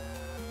 4!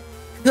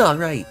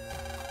 Alright.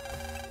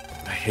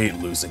 I hate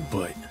losing,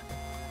 but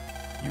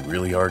you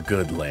really are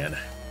good, Lan.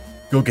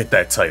 Go get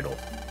that title.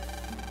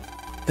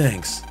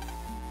 Thanks.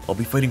 I'll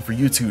be fighting for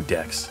you too,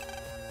 Dex.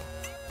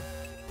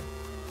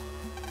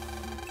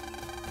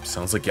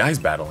 Sounds like Yai's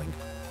battling.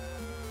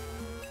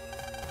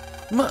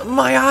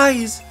 My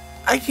eyes!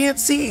 I can't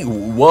see!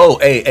 Whoa,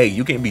 hey,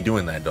 you can't be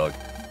doing that, dog.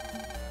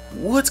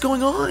 What's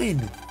going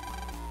on?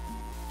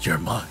 You're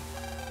mine.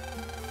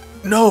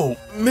 No,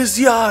 Miss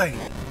Yai!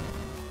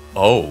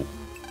 Oh.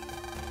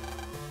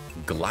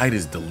 Glide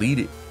is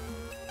deleted.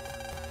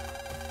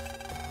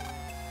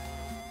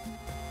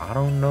 I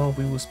don't know if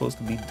we were supposed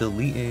to be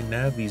deleting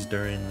navies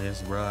during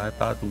this, bro. I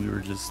thought we were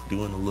just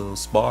doing a little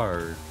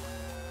spar.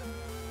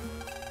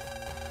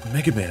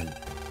 Megaman,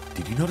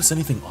 did you notice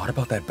anything odd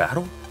about that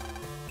battle?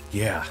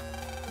 Yeah.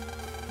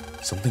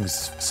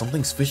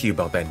 Something's fishy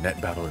about that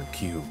net battler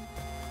Q.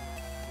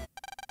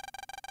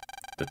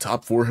 The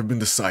top 4 have been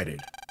decided.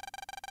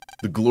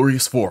 The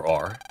Glorious 4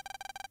 are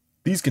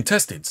these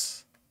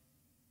contestants.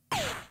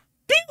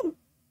 Damn!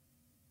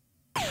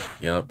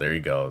 Yep, there he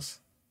goes.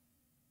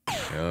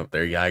 Yep,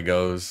 there guy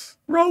goes.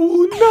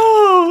 Raul,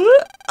 no!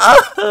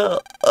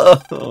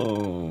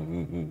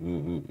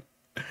 Oh.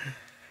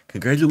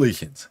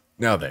 Congratulations.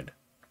 Now then,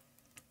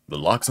 the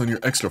locks on your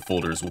extra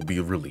folders will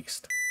be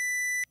released.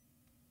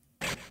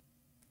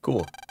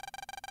 Cool.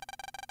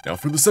 Now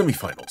for the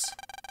semifinals.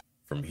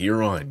 From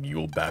here on, you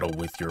will battle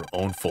with your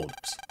own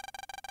folders.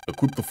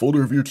 Equip the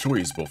folder of your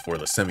choice before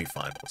the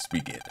semifinals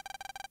begin.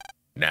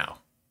 Now,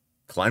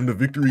 climb the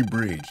victory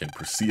bridge and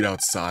proceed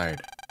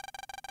outside.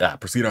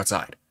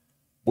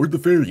 Board the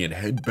ferry and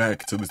head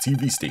back to the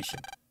TV station.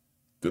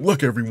 Good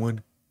luck,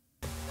 everyone.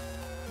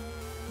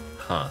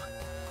 Huh.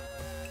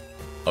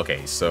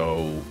 Okay,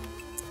 so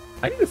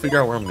I need to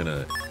figure out where I'm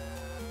gonna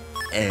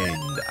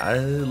end.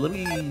 Let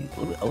me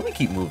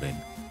keep moving.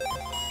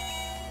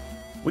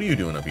 What are you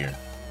doing up here?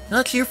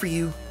 Not here for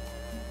you.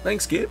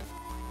 Thanks, kid.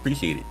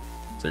 Appreciate it.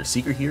 Is there a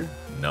secret here?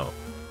 No.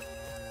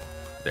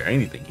 Is there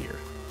anything here?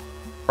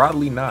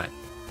 Probably not.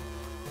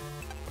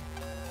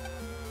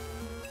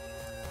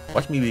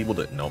 Watch me be able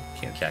to... Nope,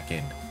 can't jack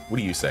in. What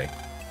do you say?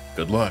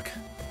 Good luck.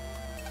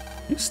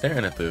 You're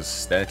staring at this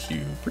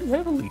statue pretty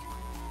heavily.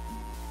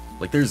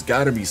 Like, there's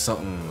gotta be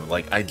something...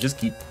 Like, I just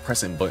keep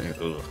pressing buttons.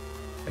 Ugh.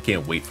 I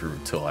can't wait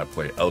till I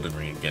play Elden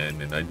Ring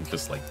again, and I'm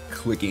just, like,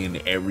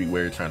 clicking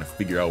everywhere trying to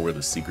figure out where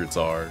the secrets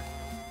are.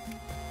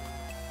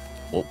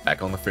 Well,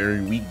 back on the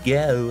ferry we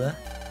go.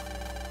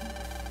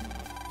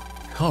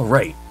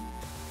 Alright.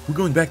 We're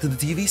going back to the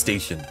TV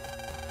station.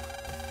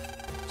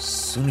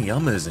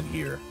 Tsuneyama isn't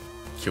here.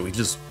 Can we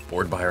just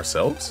board by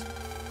ourselves?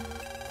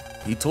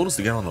 He told us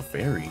to get on the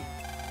ferry.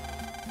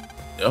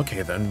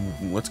 Okay, then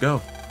let's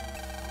go.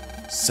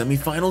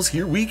 Semifinals,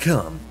 here we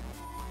come.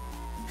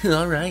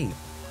 Alright.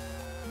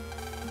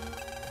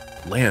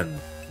 Lan,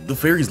 the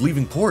ferry's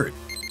leaving port.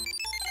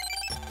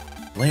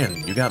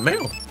 Lan, you got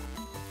mail.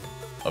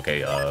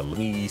 Okay, let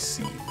me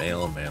see.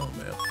 Mail.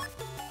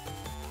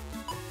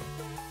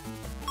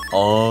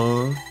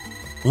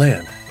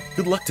 Lan,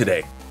 good luck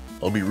today.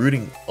 I'll be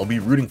rooting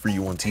for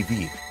you on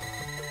TV.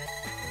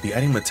 The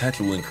item attached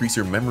will increase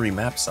your memory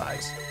map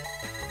size.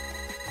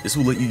 This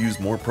will let you use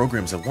more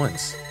programs at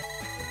once.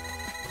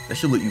 That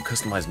should let you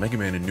customize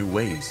Megaman in new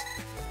ways.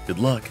 Good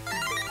luck.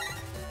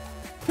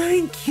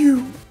 Thank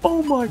you!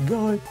 Oh my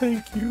god,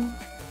 thank you!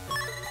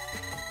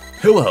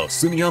 Hello,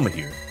 Tsuneyama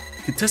here.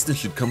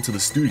 Contestants should come to the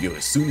studio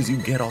as soon as you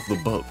get off the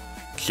boat.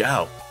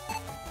 Ciao!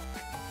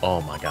 Oh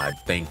my god,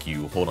 thank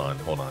you. Hold on.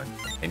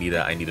 I need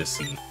to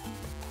see.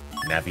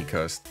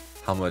 Navicust.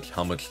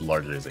 How much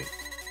larger is it?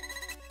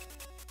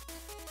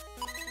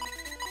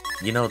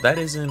 You know, that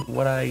isn't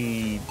what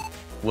I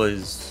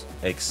was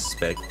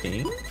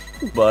expecting,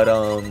 but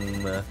I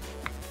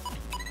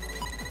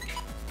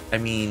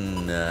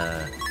mean,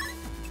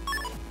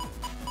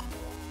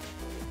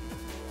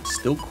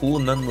 still cool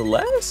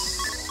nonetheless.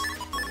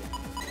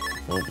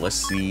 Well, let's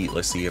see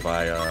if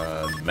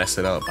I mess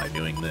it up by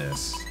doing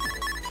this.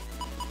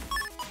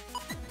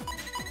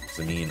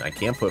 I mean, I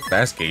can't put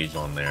fast gauge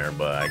on there,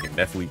 but I can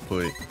definitely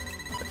put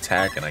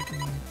attack, and I can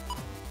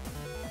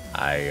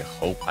I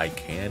hope I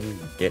can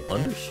get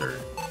undershirt.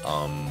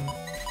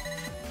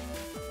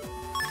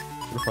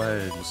 What if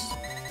I just,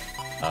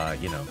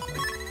 you know,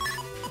 like,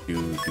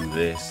 do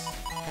this?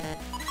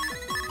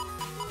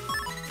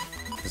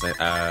 Cause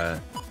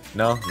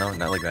no,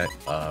 not like that.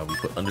 We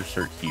put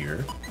undershirt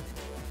here.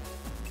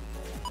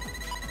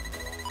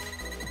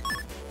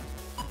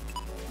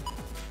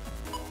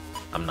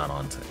 I'm not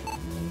on to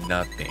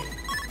nothing.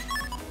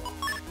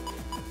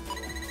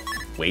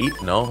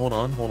 Wait, no, hold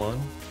on.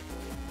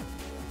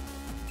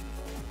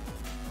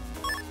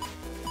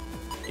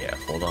 Yeah,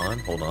 hold on.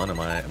 Am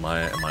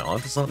I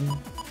onto something?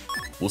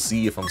 We'll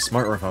see if I'm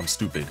smart or if I'm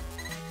stupid.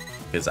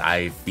 Because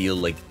I feel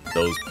like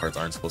those parts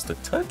aren't supposed to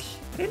touch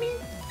anything.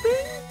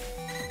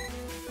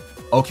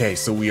 Okay,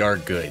 so we are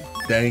good.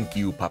 Thank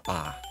you,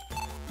 Papa.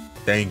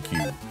 Thank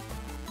you.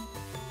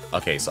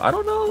 Okay, so I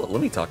don't know.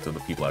 Let me talk to the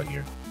people out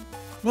here.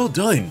 Well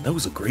done. That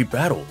was a great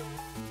battle.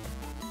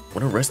 Want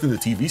to rest in the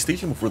TV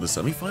station before the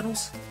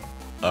semifinals?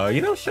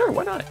 You know, sure,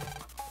 why not?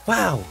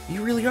 Wow,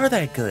 you really are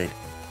that good.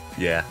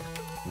 Yeah,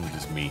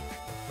 just me.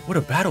 What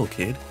a battle,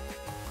 kid.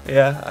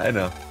 Yeah, I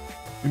know.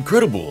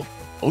 Incredible.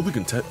 All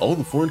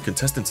the foreign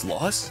contestants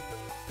lost?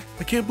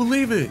 I can't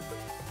believe it.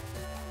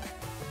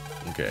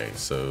 Okay,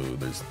 so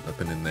there's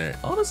nothing in there.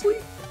 Honestly?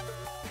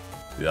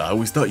 Yeah, I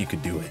always thought you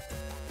could do it.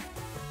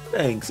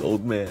 Thanks,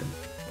 old man.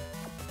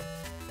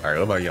 Alright,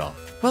 what about y'all?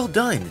 Well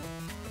done.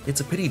 It's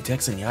a pity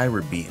Dex and Yai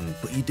were beaten,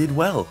 but you did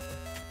well.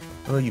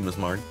 How about you, Miss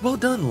Marty? Well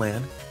done,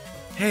 Lan.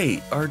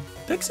 Hey, are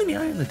Dex and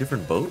Yai in a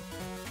different boat?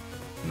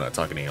 I'm not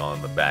talking to y'all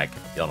in the back.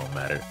 Y'all don't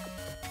matter.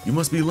 You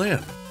must be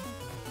Lan.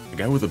 The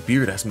guy with a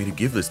beard asked me to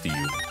give this to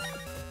you.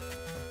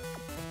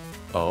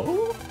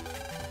 Oh?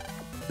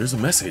 There's a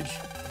message.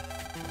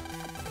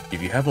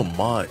 If you have a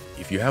mod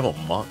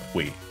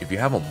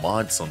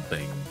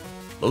something,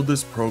 load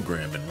this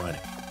program and run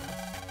it.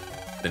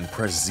 Then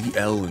press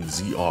ZL and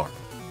ZR.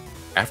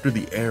 After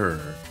the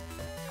error,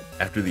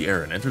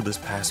 and enter this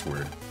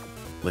password.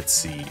 Let's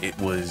see, it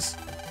was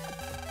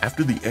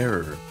after the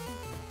error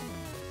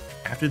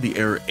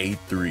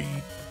A3.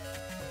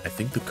 I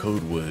think the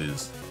code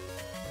was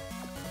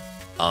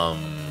I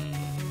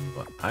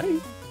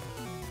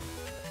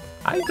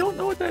don't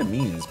know what that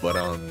means, but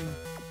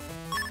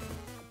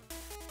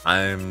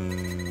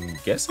I'm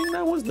guessing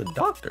that was the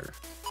doctor.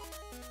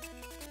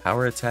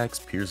 Power attacks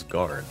pierce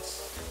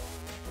guards.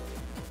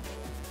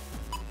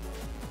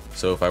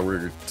 So if I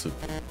were to,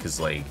 cause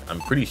like I'm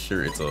pretty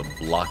sure it's a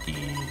blocky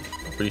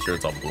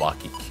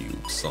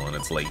cube. So and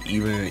it's like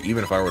even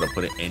if I were to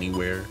put it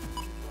anywhere,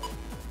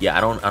 yeah,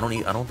 I don't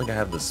think I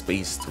have the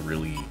space to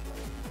really.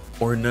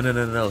 Or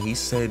no. He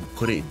said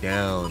put it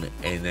down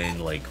and then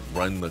like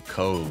run the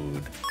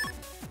code,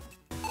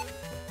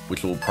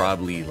 which will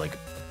probably like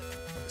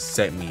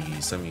set me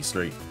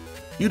straight.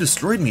 You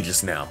destroyed me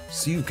just now,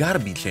 so you gotta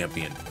be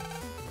champion.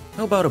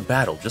 How about a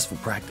battle just for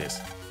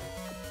practice?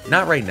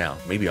 Not right now,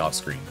 maybe off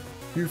screen.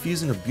 You're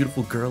refusing a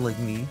beautiful girl like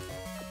me?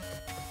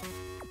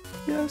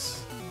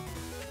 Yes.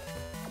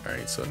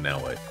 Alright, so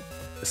now what?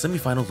 The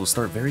semifinals will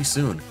start very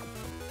soon.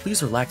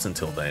 Please relax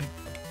until then.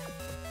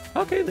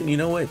 Okay, then you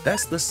know what?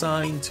 That's the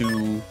sign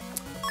to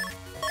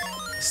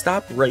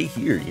stop right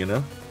here, you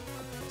know?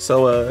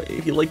 So,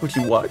 if you like what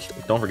you watched,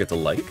 don't forget to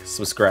like,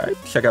 subscribe,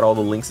 check out all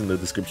the links in the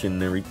description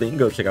and everything.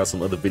 Go check out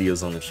some other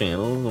videos on the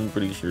channel. I'm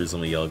pretty sure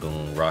some of y'all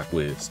gonna rock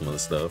with some other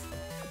stuff.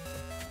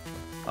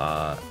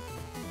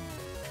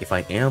 If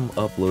I am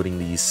uploading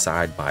these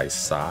side by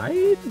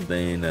side,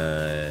 then,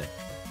 I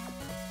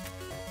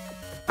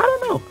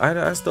don't know.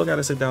 I still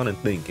gotta sit down and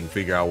think and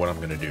figure out what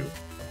I'm gonna do.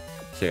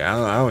 Shit,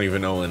 I don't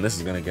even know when this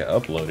is gonna get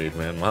uploaded,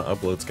 man. My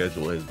upload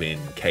schedule has been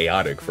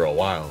chaotic for a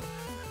while.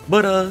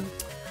 But,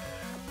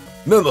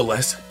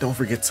 nonetheless, don't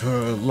forget to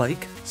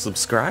like,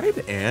 subscribe,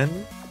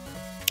 and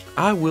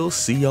I will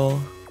see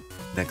y'all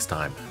next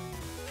time.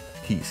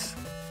 Peace.